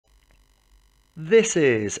This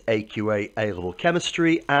is AQA A-Level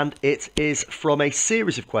Chemistry, and it is from a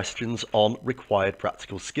series of questions on required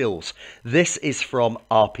practical skills. This is from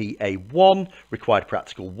RPA1, Required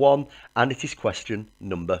Practical 1, and it is question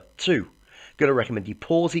number 2. Going to recommend you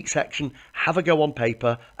pause each section, have a go on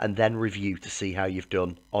paper, and then review to see how you've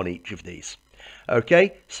done on each of these.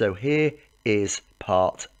 Okay, so here is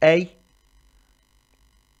part A,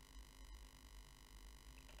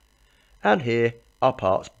 and here are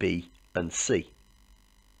parts B and C.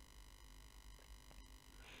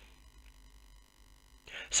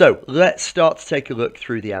 So let's start to take a look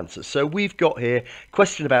through the answers. So we've got here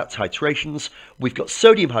question about titrations. We've got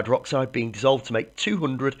sodium hydroxide being dissolved to make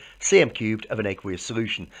 200 cm cubed of an aqueous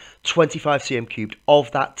solution. 25 cm cubed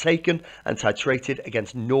of that taken and titrated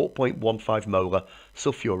against 0.15 molar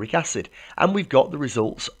sulfuric acid. And we've got the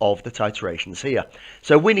results of the titrations here.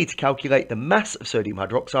 So we need to calculate the mass of sodium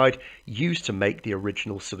hydroxide used to make the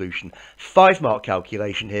original solution. 5-mark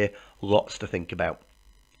calculation here, lots to think about.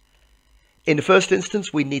 In the first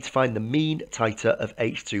instance, we need to find the mean titer of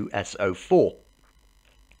H2SO4.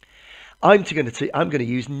 I'm going to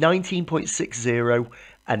use 19.60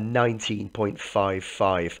 and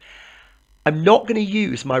 19.55. I'm not going to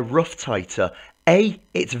use my rough titer. A,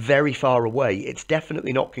 it's very far away. It's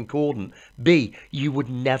definitely not concordant. B, you would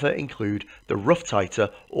never include the rough titer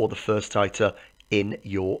or the first titer in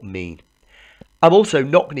your mean. I'm also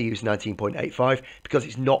not going to use 19.85 because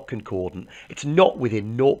it's not concordant. It's not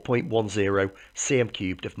within 0.10 cm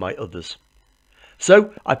cubed of my others.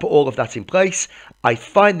 So I put all of that in place. I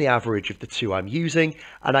find the average of the two I'm using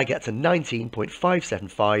and I get to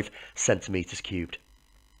 19.575 centimeters cubed.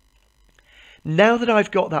 Now that I've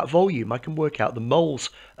got that volume, I can work out the moles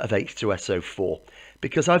of H2SO4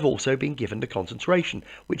 because I've also been given the concentration,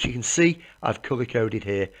 which you can see I've color coded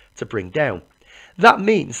here to bring down. That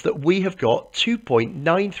means that we have got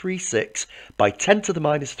 2.936 by 10 to the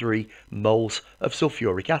minus 3 moles of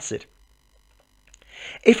sulfuric acid.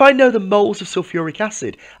 If I know the moles of sulfuric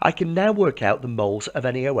acid, I can now work out the moles of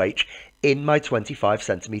NaOH in my 25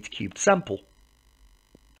 centimeter cubed sample.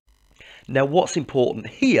 Now what's important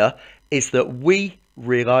here is that we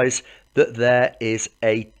realise that there is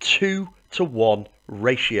a 2-to-1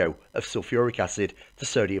 ratio of sulfuric acid to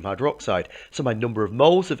sodium hydroxide. So my number of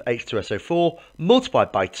moles of H2SO4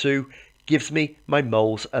 multiplied by 2 gives me my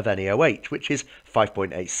moles of NaOH, which is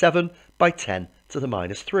 5.87 by 10 to the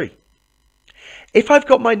minus 3. If I've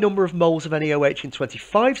got my number of moles of NaOH in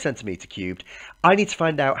 25 centimeter cubed, I need to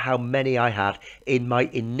find out how many I had in my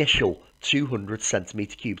initial 200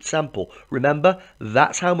 centimeter cubed sample. Remember,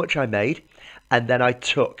 that's how much I made, and then I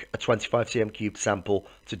took a 25 cm cubed sample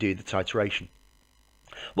to do the titration.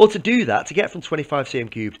 Well, to do that, to get from 25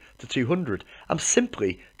 cm cubed to 200, I'm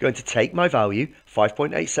simply going to take my value,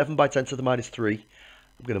 5.87 by 10 to the minus 3,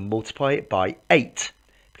 I'm going to multiply it by 8,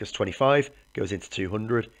 because 25 goes into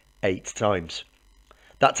 200 8 times.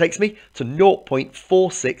 That takes me to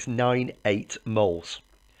 0.4698 moles.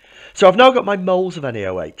 So I've now got my moles of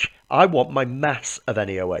NaOH. I want my mass of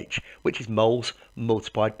NaOH, which is moles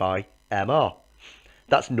multiplied by MR.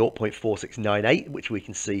 That's 0.4698, which we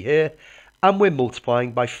can see here. And we're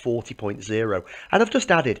multiplying by 40.0. And I've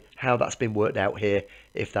just added how that's been worked out here,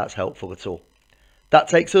 if that's helpful at all. That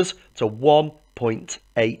takes us to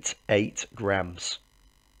 1.88 grams.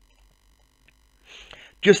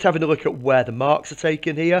 Just having a look at where the marks are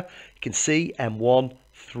taken here, you can see M1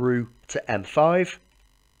 through to M5.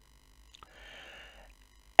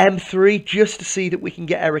 M3, just to see that we can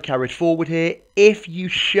get error carried forward here. If you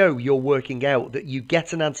show you're working out that you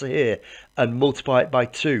get an answer here and multiply it by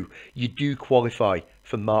 2, you do qualify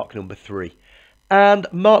for mark number 3. And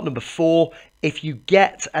mark number 4, if you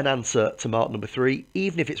get an answer to mark number 3,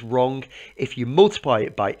 even if it's wrong, if you multiply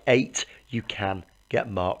it by 8, you can get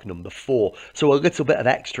mark number 4. So a little bit of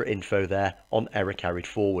extra info there on error carried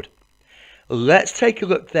forward. Let's take a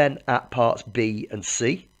look then at parts B and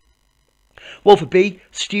C. Well, for B,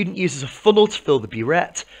 student uses a funnel to fill the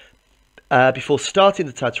burette before starting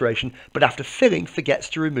the titration, but after filling forgets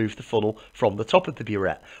to remove the funnel from the top of the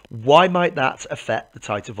burette. Why might that affect the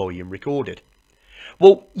titer volume recorded?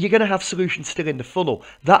 Well, you're going to have solution still in the funnel.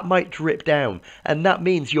 That might drip down, and that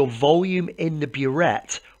means your volume in the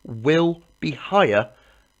burette will be higher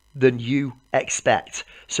than you expect.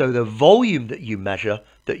 So the volume that you measure,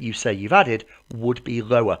 that you say you've added, would be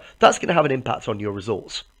lower. That's going to have an impact on your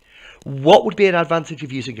results. What would be an advantage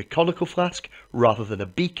of using a conical flask rather than a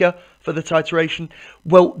beaker for the titration?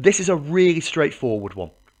 Well, this is a really straightforward one.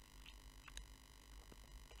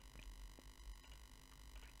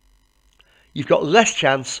 You've got less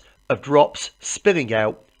chance of drops spilling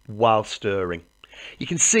out while stirring. You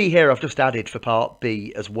can see here I've just added for part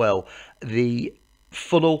B as well the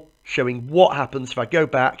funnel showing what happens if I go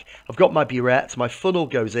back. I've got my burette, my funnel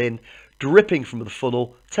goes in, dripping from the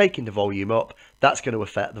funnel, taking the volume up. That's going to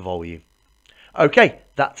affect the volume. Okay,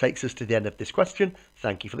 that takes us to the end of this question.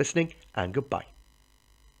 Thank you for listening and goodbye.